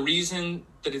think the reason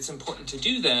that it's important to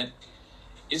do that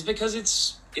is because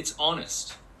it's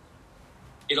honest.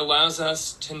 It allows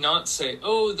us to not say,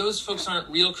 oh, those folks aren't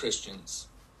real Christians.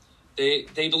 They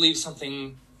believe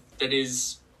something that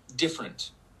is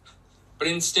different. But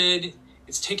instead,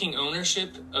 it's taking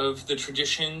ownership of the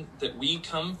tradition that we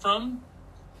come from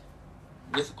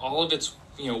with all of its,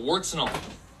 warts and all.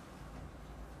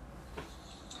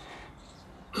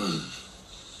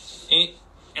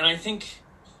 And I think,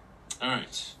 all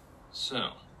right,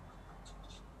 so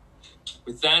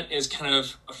with that as kind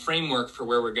of a framework for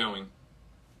where we're going,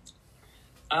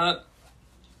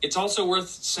 it's also worth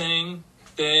saying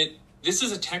that this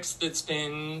is a text that's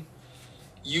been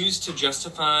used to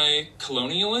justify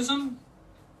colonialism.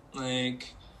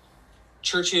 Like,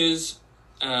 churches,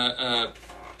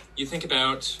 you think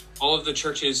about all of the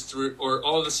churches or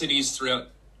all of the cities throughout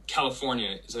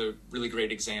California is a really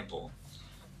great example.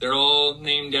 They're all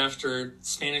named after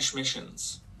Spanish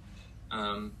missions.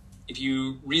 If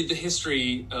you read the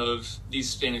history of these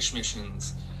Spanish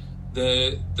missions,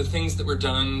 the things that were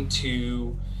done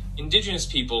to indigenous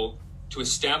people to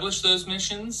establish those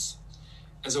missions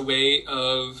as a way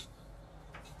of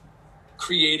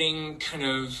creating kind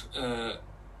of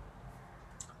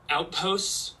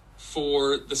outposts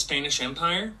for the Spanish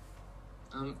Empire,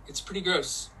 it's pretty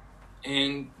gross.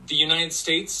 And the United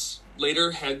States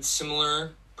later had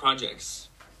similar projects.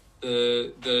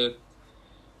 The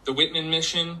Whitman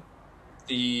mission,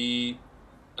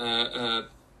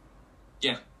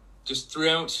 just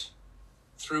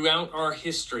throughout our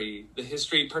history, the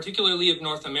history particularly of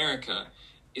North America,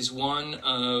 is one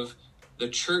of the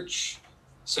church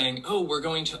saying, oh, we're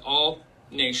going to all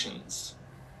nations.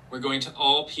 We're going to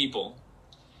all people.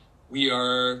 We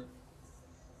are,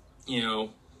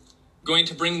 going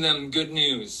to bring them good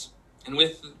news. And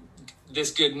with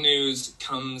this good news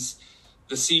comes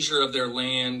the seizure of their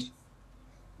land,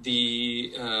 and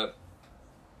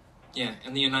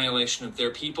the annihilation of their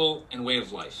people and way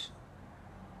of life.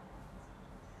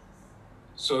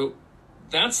 So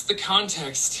that's the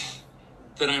context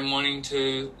that I'm wanting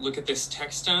to look at this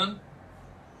text on.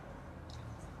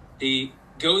 The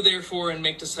go therefore and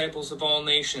make disciples of all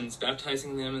nations,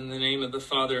 baptizing them in the name of the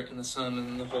Father and the Son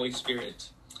and the Holy Spirit.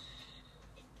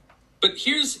 But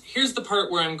here's the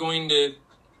part where I'm going to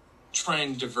try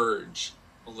and diverge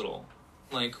a little.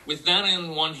 Like, with that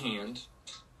on one hand,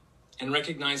 and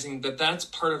recognizing that that's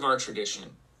part of our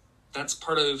tradition, that's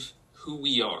part of who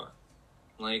we are.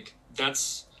 Like,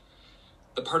 that's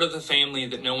the part of the family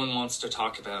that no one wants to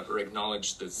talk about or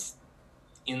acknowledge that's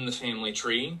in the family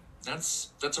tree. That's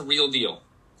a real deal.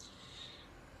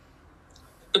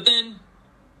 But then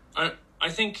I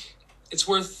think it's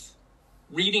worth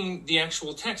reading the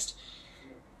actual text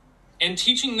and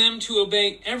teaching them to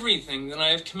obey everything that I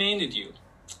have commanded you.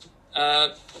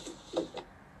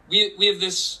 We have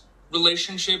this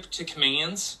relationship to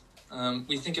commands.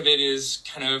 We think of it as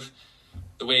kind of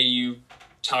the way you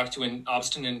talk to an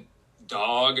obstinate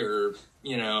dog, or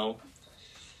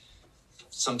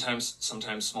sometimes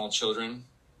small children.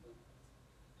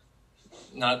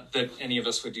 Not that any of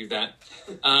us would do that.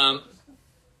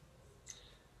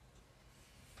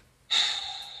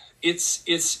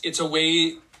 It's a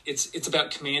way. It's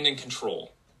about command and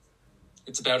control.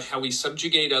 It's about how we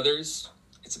subjugate others.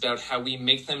 It's about how we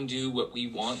make them do what we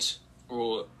want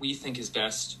or what we think is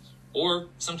best, or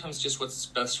sometimes just what's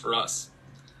best for us.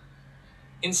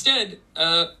 Instead,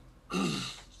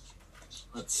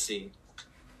 let's see.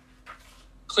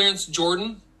 Clarence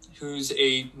Jordan, who's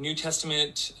a New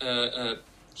Testament,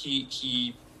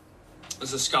 he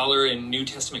was a scholar in New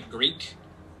Testament Greek.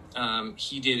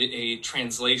 He did a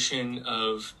translation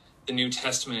of the New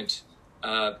Testament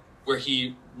where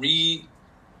he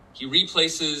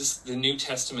replaces the New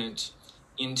Testament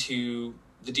into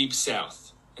the Deep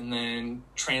South and then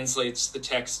translates the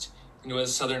text into a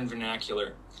Southern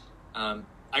vernacular.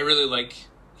 I really like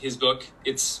his book.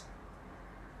 It's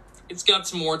got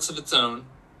some warts of its own,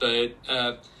 but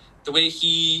the way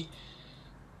he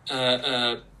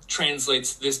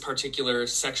translates this particular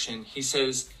section, he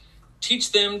says,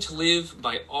 "Teach them to live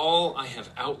by all I have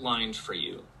outlined for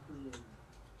you,"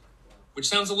 which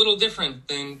sounds a little different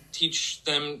than "teach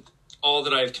them all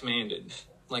that I have commanded."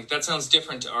 Like, that sounds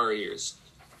different to our ears.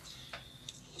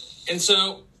 And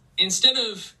so instead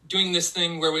of doing this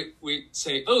thing where we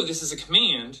say, oh, this is a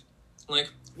command, like,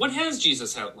 what has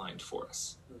Jesus outlined for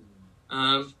us?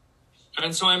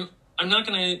 And so I'm not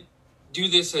going to do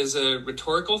this as a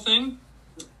rhetorical thing.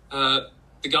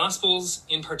 The Gospels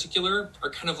in particular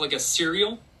are kind of like a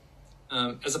serial,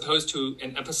 as opposed to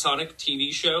an episodic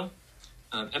TV show.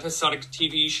 Episodic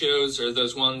TV shows are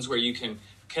those ones where you can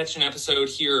catch an episode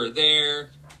here or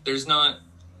there. There's not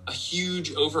a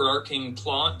huge overarching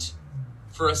plot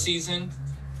for a season,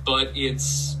 but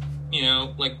it's,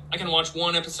 like, I can watch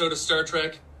one episode of Star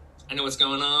Trek. I know what's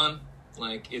going on.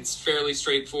 Like, it's fairly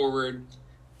straightforward.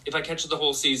 If I catch the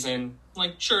whole season,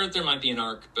 like, sure, there might be an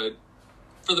arc, but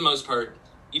for the most part,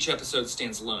 each episode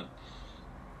stands alone.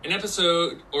 An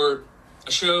episode or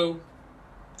a show,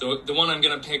 the one I'm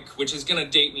going to pick, which is going to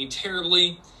date me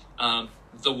terribly,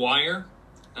 The Wire.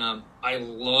 I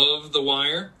love The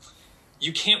Wire.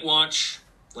 You can't watch,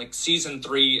 like, season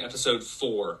 3, episode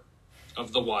 4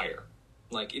 of The Wire.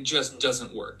 Like, it just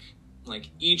doesn't work. Like,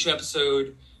 each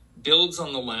episode builds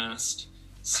on the last.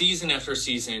 Season after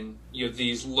season, you have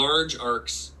these large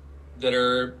arcs that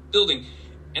are building.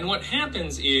 And what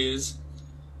happens is,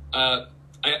 I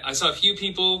saw a few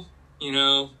people,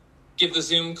 give the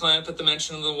Zoom clap at the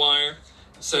mention of The Wire.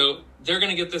 So they're going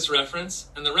to get this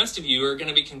reference, and the rest of you are going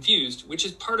to be confused, which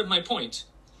is part of my point.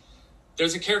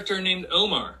 There's a character named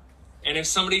Omar, and if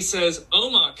somebody says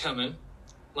Omar coming,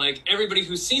 like, everybody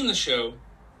who's seen the show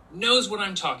knows what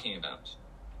I'm talking about.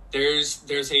 This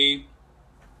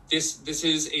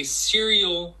is a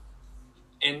serial,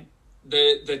 and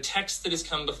the text that has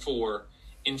come before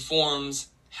informs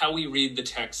how we read the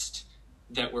text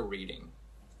that we're reading.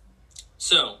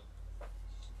 So,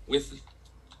 with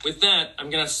that, I'm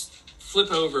going to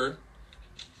flip over,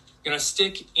 going to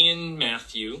stick in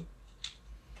Matthew,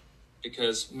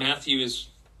 because Matthew is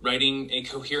writing a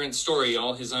coherent story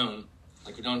all his own.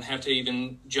 Like, we don't have to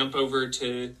even jump over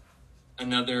to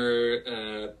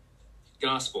another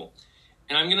gospel.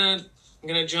 And I'm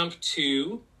gonna jump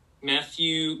to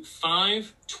Matthew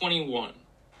 5:21.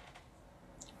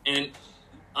 And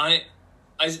I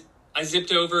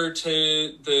zipped over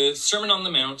to the Sermon on the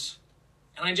Mount,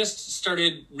 and I just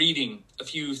started reading a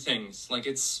few things. Like,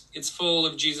 it's full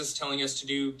of Jesus telling us to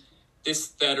do this,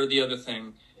 that, or the other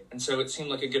thing. And so it seemed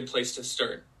like a good place to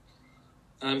start.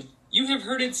 You have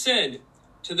heard it said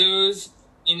to those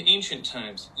in ancient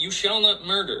times, "You shall not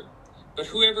murder, but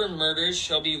whoever murders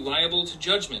shall be liable to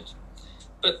judgment.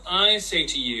 But I say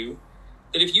to you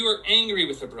that if you are angry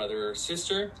with a brother or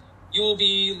sister, you will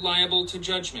be liable to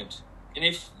judgment. And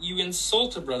if you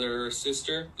insult a brother or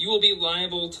sister, you will be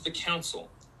liable to the council.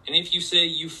 And if you say,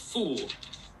 'You fool,'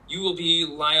 you will be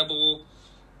liable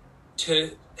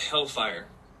to hellfire.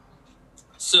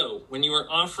 So, when you are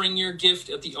offering your gift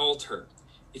at the altar,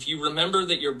 if you remember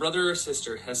that your brother or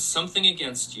sister has something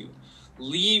against you,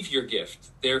 leave your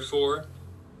gift, therefore,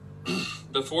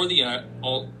 before the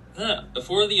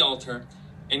altar,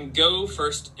 and go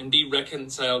first and be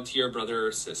reconciled to your brother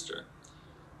or sister,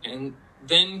 and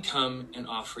then come and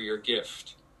offer your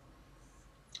gift."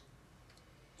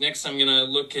 Next, I'm going to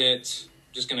look at,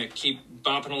 just going to keep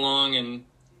bopping along and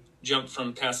jump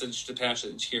from passage to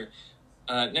passage here.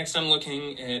 Next, I'm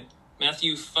looking at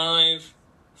Matthew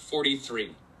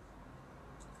 5:43.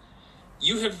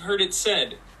 "You have heard it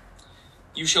said,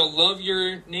 'You shall love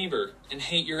your neighbor and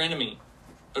hate your enemy.'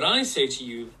 But I say to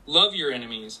you, love your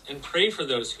enemies and pray for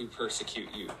those who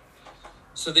persecute you,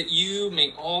 so that you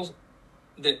may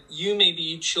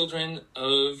be children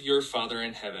of your Father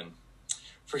in heaven.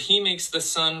 For he makes the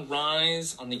sun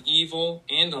rise on the evil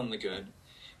and on the good,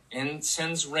 and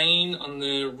sends rain on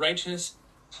the righteous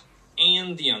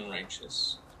and the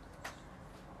unrighteous.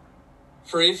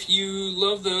 For if you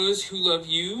love those who love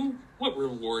you, what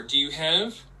reward do you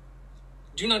have?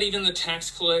 Do not even the tax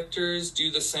collectors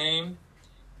do the same?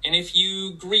 And if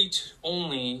you greet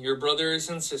only your brothers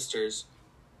and sisters,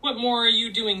 what more are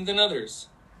you doing than others?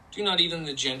 Do not even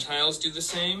the Gentiles do the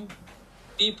same?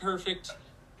 Be perfect,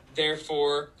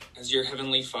 therefore, as your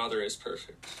heavenly Father is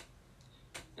perfect."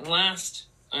 And last,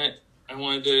 I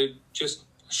wanted to just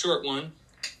a short one,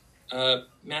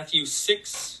 Matthew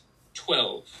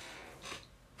 6:12.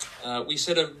 We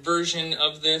said a version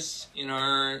of this in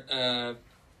our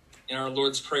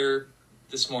Lord's Prayer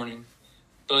this morning.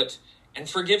 And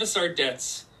forgive us our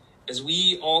debts, as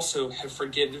we also have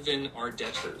forgiven our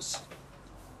debtors.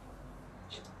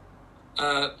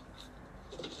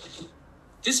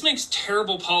 This makes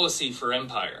terrible policy for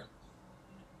empire.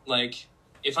 Like,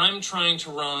 if I'm trying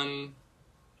to run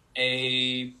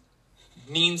a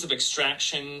means of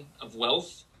extraction of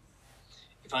wealth,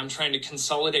 if I'm trying to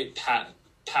consolidate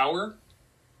power,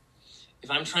 if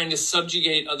I'm trying to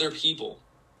subjugate other people,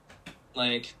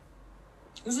 like,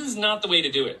 this is not the way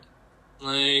to do it.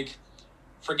 Like,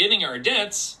 forgiving our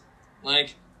debts,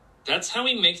 like, that's how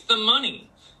we make the money.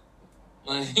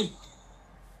 Like,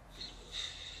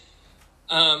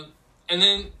 and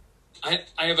then I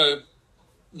have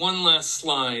one last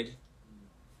slide.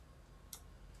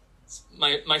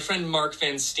 My friend Mark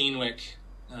Van Steenwyk,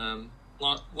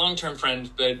 long-term friend,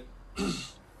 but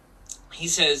he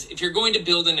says, if you're going to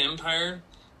build an empire,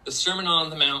 the Sermon on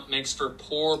the Mount makes for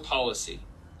poor policy.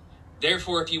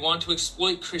 Therefore, if you want to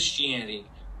exploit Christianity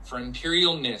for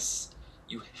imperialness,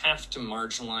 you have to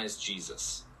marginalize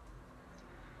Jesus.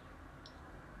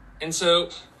 And so,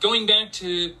 going back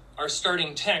to our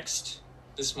starting text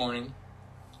this morning,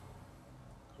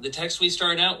 the text we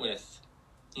started out with,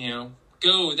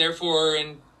 go therefore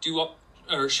and do all,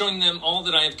 or showing them all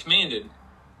that I have commanded.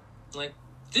 Like,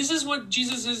 this is what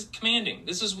Jesus is commanding.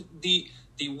 This is the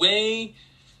way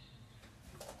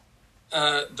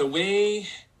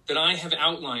that I have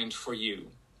outlined for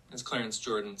you, as Clarence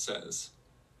Jordan says.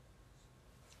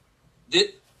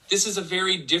 This is a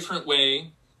very different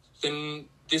way than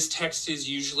this text is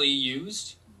usually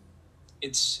used.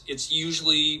 It's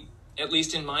usually, at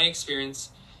least in my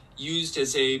experience, used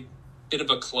as a bit of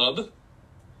a club.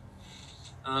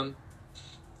 And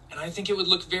I think it would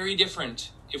look very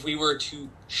different if we were to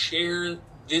share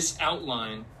this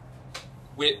outline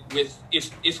with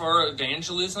if our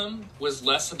evangelism was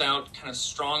less about kind of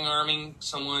strong-arming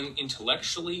someone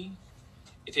intellectually,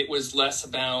 if it was less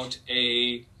about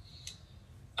a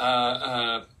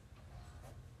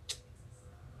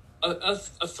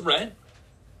threat,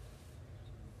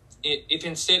 if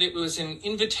instead it was an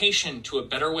invitation to a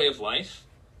better way of life,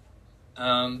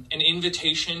 an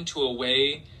invitation to a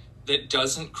way that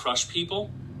doesn't crush people,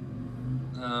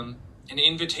 an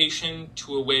invitation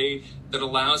to a way that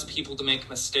allows people to make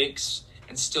mistakes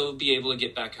and still be able to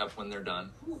get back up when they're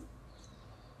done.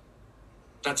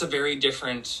 That is a very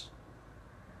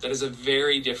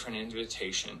different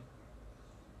invitation.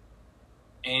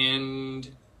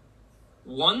 And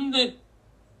one that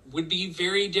would be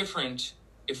very different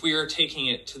if we are taking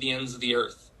it to the ends of the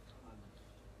earth.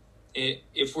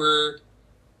 If we're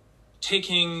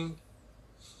taking,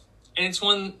 and it's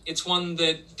one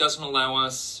that doesn't allow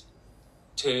us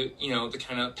to, the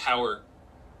kind of power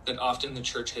that often the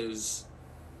church has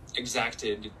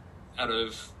exacted out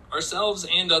of ourselves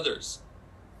and others.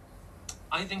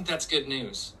 I think that's good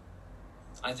news.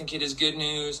 I think it is good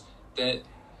news that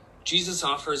Jesus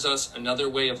offers us another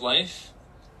way of life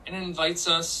and invites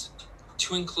us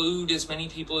to include as many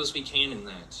people as we can in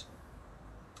that.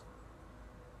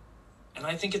 And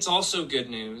I think it's also good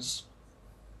news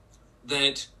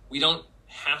that we don't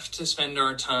have to spend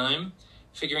our time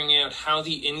figuring out how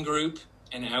the in-group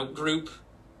and out-group,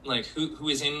 like who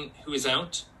is in, who is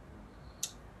out.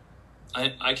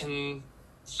 I can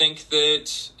think that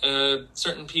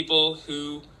certain people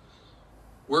who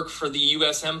work for the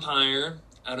U.S. empire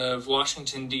out of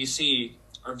Washington, D.C.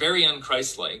 are very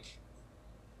un-Christ-like.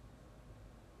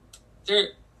 They're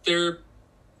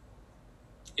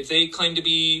if they claim to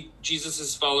be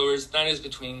Jesus' followers, that is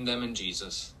between them and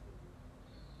Jesus.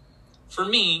 For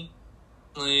me,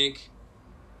 like,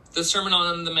 the Sermon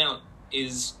on the Mount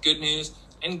is good news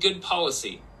and good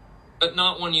policy, but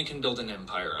not one you can build an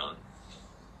empire on.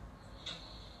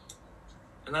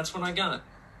 And that's what I got.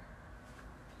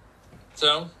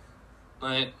 So,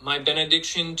 my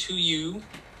benediction to you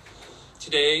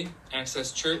today,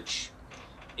 Access Church,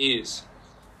 is,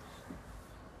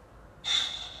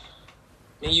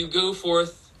 may you go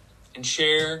forth and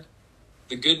share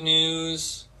the good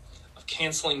news of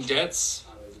canceling debts,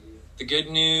 the good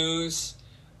news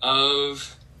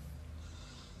of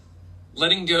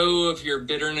letting go of your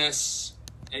bitterness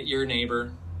at your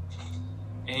neighbor,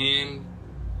 and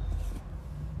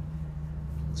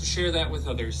to share that with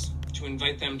others, to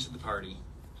invite them to the party.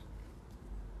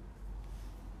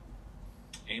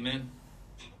 Amen.